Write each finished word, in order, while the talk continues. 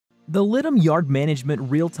The Litum Yard Management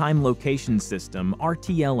Real-Time Location System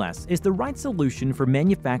 (RTLS) is the right solution for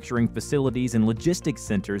manufacturing facilities and logistics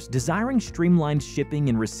centers desiring streamlined shipping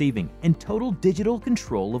and receiving and total digital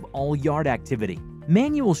control of all yard activity.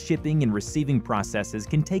 Manual shipping and receiving processes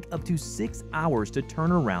can take up to 6 hours to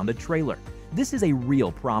turn around a trailer. This is a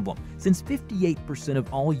real problem, since 58%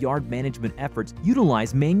 of all yard management efforts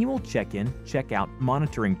utilize manual check-in, check-out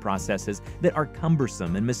monitoring processes that are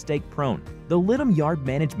cumbersome and mistake-prone. The Litum Yard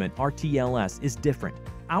Management RTLS is different.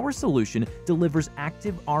 Our solution delivers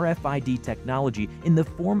active RFID technology in the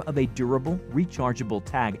form of a durable, rechargeable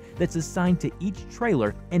tag that's assigned to each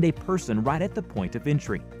trailer and a person right at the point of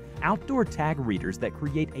entry. Outdoor tag readers that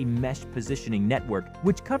create a mesh positioning network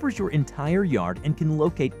which covers your entire yard and can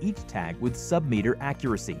locate each tag with sub-meter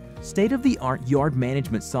accuracy. State-of-the-art yard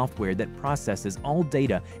management software that processes all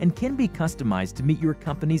data and can be customized to meet your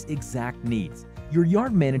company's exact needs. Your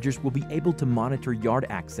yard managers will be able to monitor yard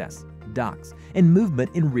access, docks, and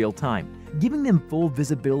movement in real time, giving them full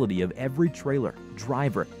visibility of every trailer,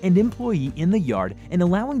 driver, and employee in the yard and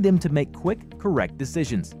allowing them to make quick, correct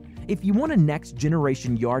decisions. If you want a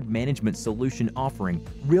next-generation yard management solution offering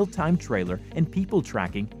real-time trailer and people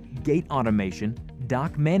tracking, gate automation,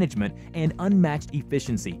 dock management, and unmatched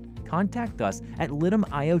efficiency, contact us at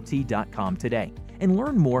litumiot.com today and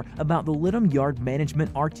learn more about the Litum Yard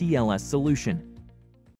Management RTLS solution.